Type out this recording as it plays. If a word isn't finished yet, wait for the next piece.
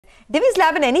Divis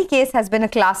Lab in any case has been a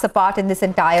class apart in this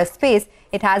entire space.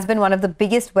 It has been one of the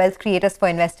biggest wealth creators for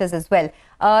investors as well.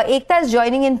 Ekta is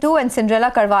joining in too, and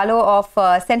Cyndrella Carvalho of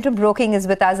Centrum Broking is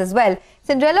with us as well.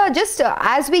 Cyndrella, just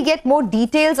as we get more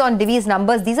details on Divis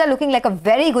numbers, these are looking like a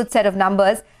very good set of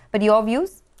numbers. But your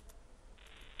views?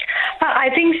 I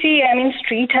think,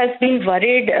 Street has been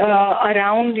worried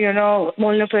around,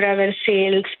 Molnupiravir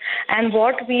sales. And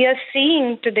what we are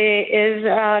seeing today is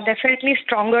definitely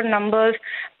stronger numbers.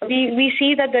 We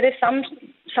see that there is some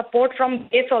support from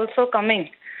base also coming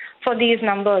for these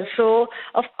numbers. So,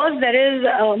 of course, there is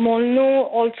Molnu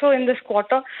also in this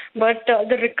quarter, but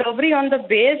the recovery on the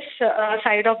base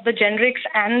side of the generics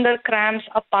and the CRAMS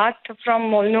apart from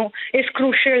Molnu is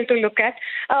crucial to look at,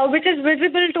 which is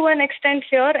visible to an extent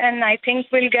here, and I think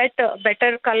we'll get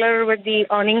better color with the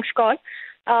earnings call.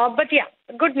 But yeah,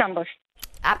 good numbers.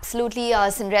 Absolutely,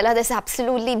 Cyndrella, there's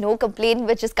absolutely no complaint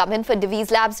which is coming for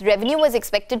Divis Labs. Revenue was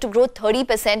expected to grow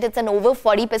 30%. It's an over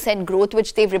 40% growth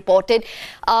which they've reported.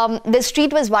 The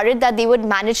street was worried that they would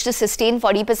manage to sustain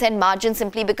 40% margin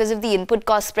simply because of the input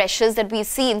cost pressures that we've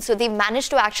seen. So they've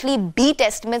managed to actually beat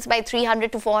estimates by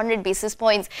 300 to 400 basis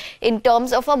points in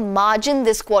terms of a margin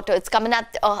this quarter. It's coming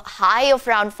at a high of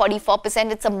around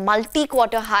 44%. It's a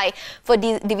multi-quarter high for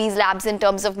Divis Labs in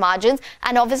terms of margins.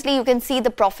 And obviously you can see the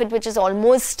profit which is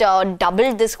almost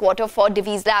doubled this quarter for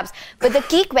Divis Labs. But the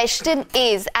key question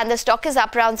is, and the stock is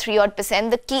up around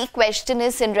 3% the key question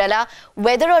is, Cyndrella,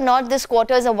 whether or not this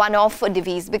quarter is a one-off for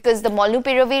Divis, because the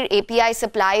Molnupiravir API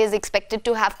supply is expected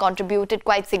to have contributed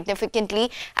quite significantly,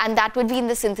 and that would be in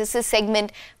the synthesis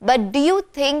segment. But do you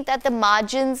think that the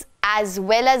margins as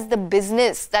well as the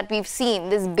business that we've seen,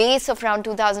 this base of around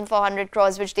 2,400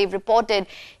 crores which they've reported,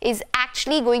 is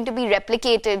actually going to be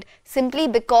replicated simply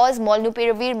because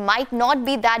Molnupiravir might not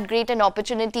be that great an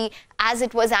opportunity as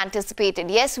it was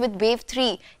anticipated? Yes, with wave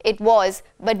 3 it was,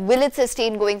 but will it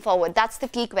sustain going forward? That's the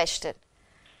key question.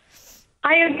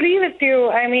 I agree with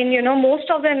you. Most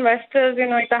of the investors,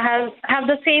 have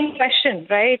the same question,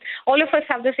 right? All of us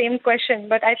have the same question.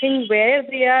 But I think where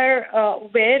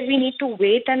we need to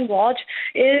wait and watch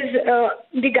is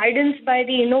the guidance by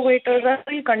the innovators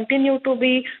will continue to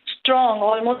be strong.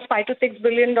 Almost $5 to $6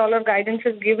 billion guidance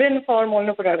is given for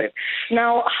Molnupiravir.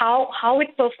 Now, how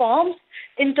it performs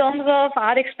in terms of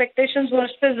our expectations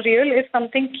versus real is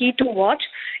something key to watch.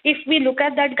 If we look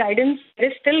at that guidance,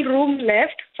 there is still room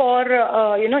left for,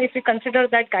 if we consider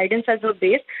that guidance as a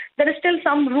base, there is still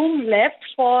some room left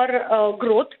for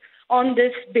growth on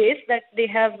this base that they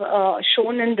have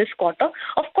shown in this quarter.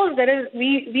 Of course,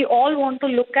 we all want to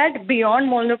look at beyond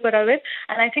Molnupiravir,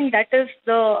 and I think that is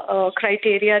the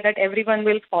criteria that everyone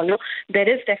will follow. There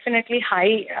is definitely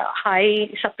high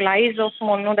supplies of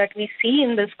Molnu that we see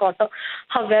in this quarter.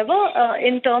 However,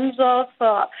 in terms of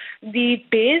the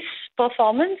base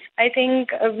performance, I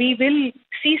think we will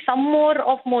see some more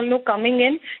of Molnu coming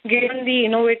in, given the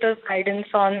innovators' guidance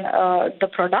on the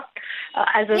product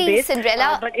as a base.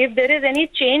 Cyndrella, but if there is any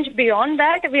change beyond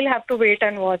that, we'll have to wait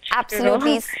and watch.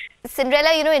 Absolutely.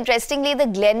 Cyndrella, interestingly, the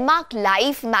Glenmark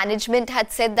Life management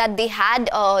had said that they had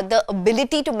the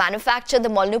ability to manufacture the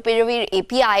Molnupiravir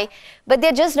API, but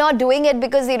they're just not doing it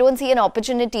because they don't see an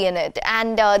opportunity in it.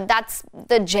 And that's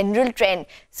the general trend.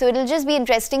 So it'll just be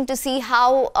interesting to see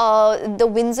how the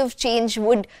winds of change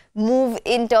would move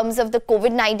in terms of the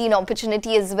COVID-19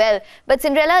 opportunity as well. But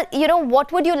Cyndrella,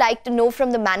 what would you like to know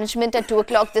from the management at 2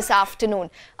 o'clock this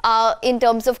afternoon? In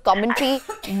terms of commentary,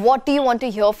 what do you want to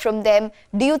hear from them?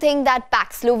 Do you think that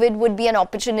Paxlovid would be an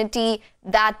opportunity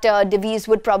that Divis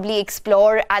would probably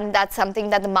explore, and that's something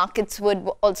that the markets would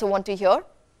also want to hear?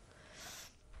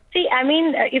 See,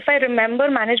 if I remember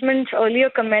management's earlier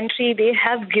commentary, they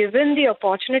have given the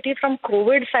opportunity from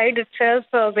COVID side itself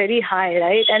very high,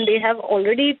 right? And they have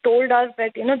already told us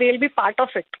that, they'll be part of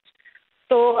it.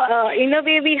 So, in a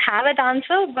way, we have an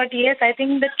answer. But yes, I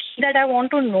think the key that I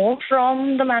want to know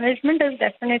from the management is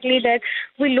definitely that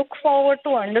we look forward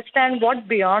to understand what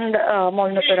beyond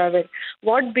Molnupiravir,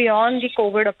 what beyond the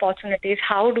COVID opportunities,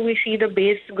 how do we see the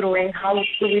base growing, how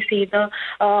do we see the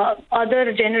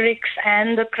other generics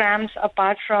and the CRAMS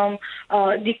apart from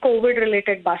the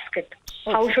COVID-related basket.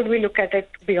 How should we look at it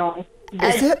beyond?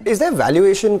 Is there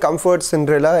valuation comfort,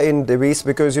 Cyndrella, in Divis?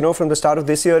 Because, from the start of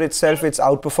this year itself, it's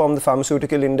outperformed the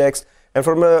pharmaceutical index. And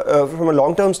from a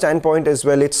long-term standpoint as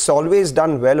well, it's always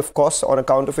done well, of course, on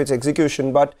account of its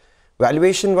execution. But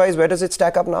valuation-wise, where does it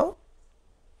stack up now?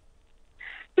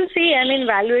 To see, I mean,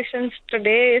 valuations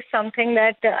today is something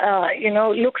that,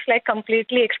 looks like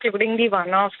completely excluding the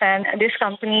one-offs, and this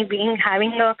company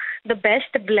having the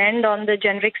best blend on the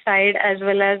generic side as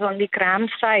well as on the CRAM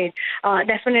side,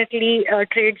 definitely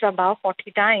trades above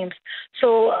 40 times.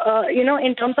 So,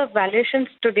 in terms of valuations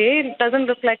today, it doesn't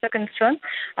look like a concern.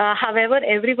 However,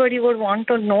 everybody would want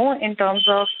to know in terms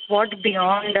of what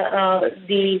beyond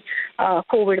the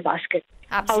COVID basket.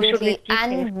 Absolutely.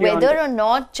 And whether or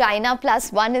not China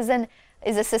plus one is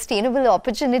a sustainable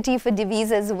opportunity for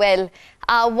Divis as well.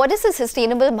 What is the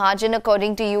sustainable margin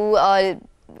according to you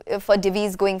for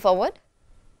Divis going forward?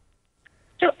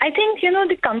 So I think,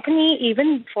 the company,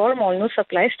 even before Molnu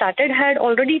Supply started, had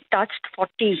already touched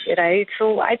 40, right?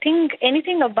 So I think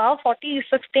anything above 40 is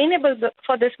sustainable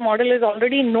for this model is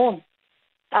already known.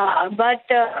 But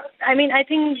I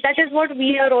think that is what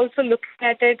we are also looking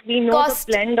at it. We know the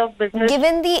blend of business.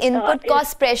 Given the input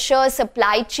cost pressure,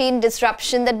 supply chain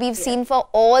disruption that we've seen for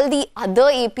all the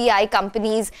other API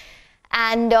companies,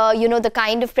 and the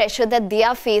kind of pressure that they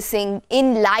are facing,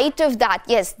 in light of that,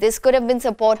 yes, this could have been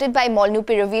supported by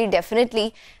Molnupiravir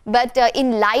definitely, but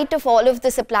in light of all of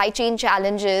the supply chain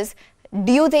challenges,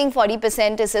 do you think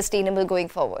 40% is sustainable going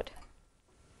forward?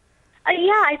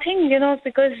 Yeah, I think,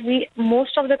 because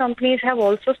most of the companies have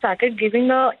also started giving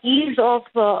the ease of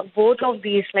both of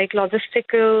these, like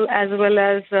logistical as well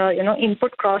as,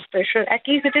 input cost pressure. At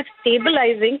least it is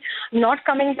stabilizing, not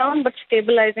coming down, but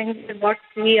stabilizing is what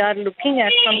we are looking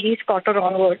at from these quarter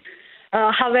onwards.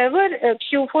 However,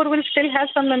 Q4 will still have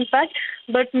some impact,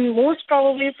 but most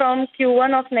probably from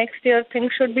Q1 of next year,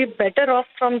 things should be better off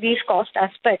from these cost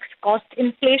aspects, cost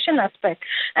inflation aspect.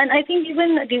 And I think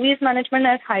even Divis management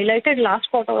has highlighted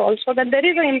last quarter also that there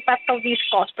is an impact of these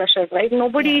cost pressures, right?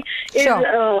 Nobody is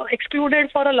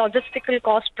excluded for a logistical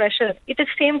cost pressure. It is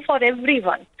same for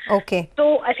everyone. Okay.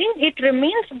 So I think it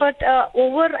remains, but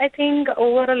over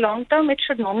a long term, it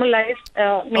should normalize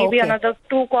maybe another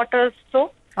 2 quarters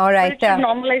so. All right. But it should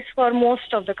normalize for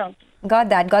most of the companies. Got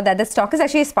that. The stock is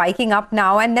actually spiking up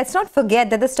now. And let's not forget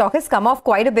that the stock has come off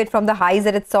quite a bit from the highs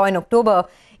that it saw in October.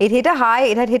 It had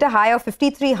hit a high of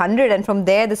 5,300, and from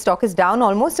there the stock is down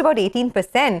almost about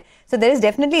 18%. So there is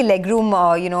definitely legroom,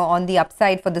 on the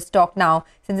upside for the stock now,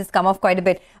 since it's come off quite a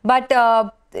bit. But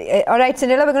all right,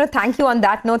 Cyndrella, we're going to thank you on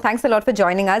that note. Thanks a lot for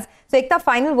joining us. So, Ekta,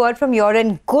 final word from your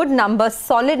end. Good numbers,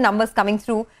 solid numbers coming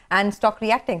through, and stock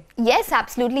reacting. Yes,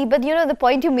 absolutely. But, the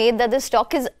point you made that the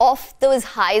stock is off those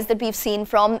highs that we've seen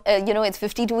from, its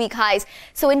 52-week highs.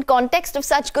 So, in context of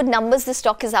such good numbers, the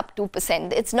stock is up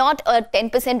 2%. It's not a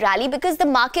 10% rally because the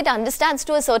market understands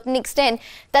to a certain extent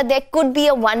that there could be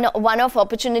a one-off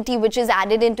opportunity which is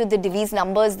added into the Divis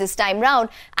numbers this time round.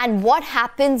 And what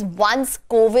happens once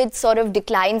COVID sort of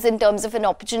declines in terms of an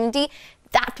opportunity?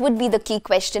 That would be the key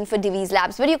question for Divis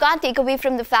Labs. But you can't take away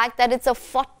from the fact that it's a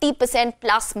 40%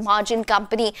 plus margin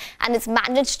company and it's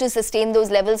managed to sustain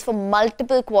those levels for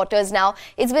multiple quarters now.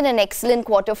 It's been an excellent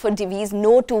quarter for Divis,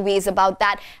 no two ways about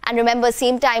that. And remember,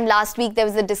 same time last week, there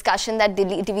was a discussion that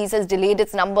Divis has delayed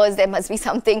its numbers. There must be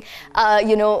something,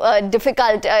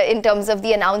 difficult in terms of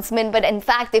the announcement. But in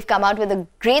fact, they've come out with a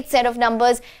great set of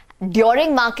numbers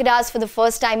during market hours for the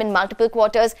first time in multiple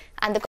quarters. And the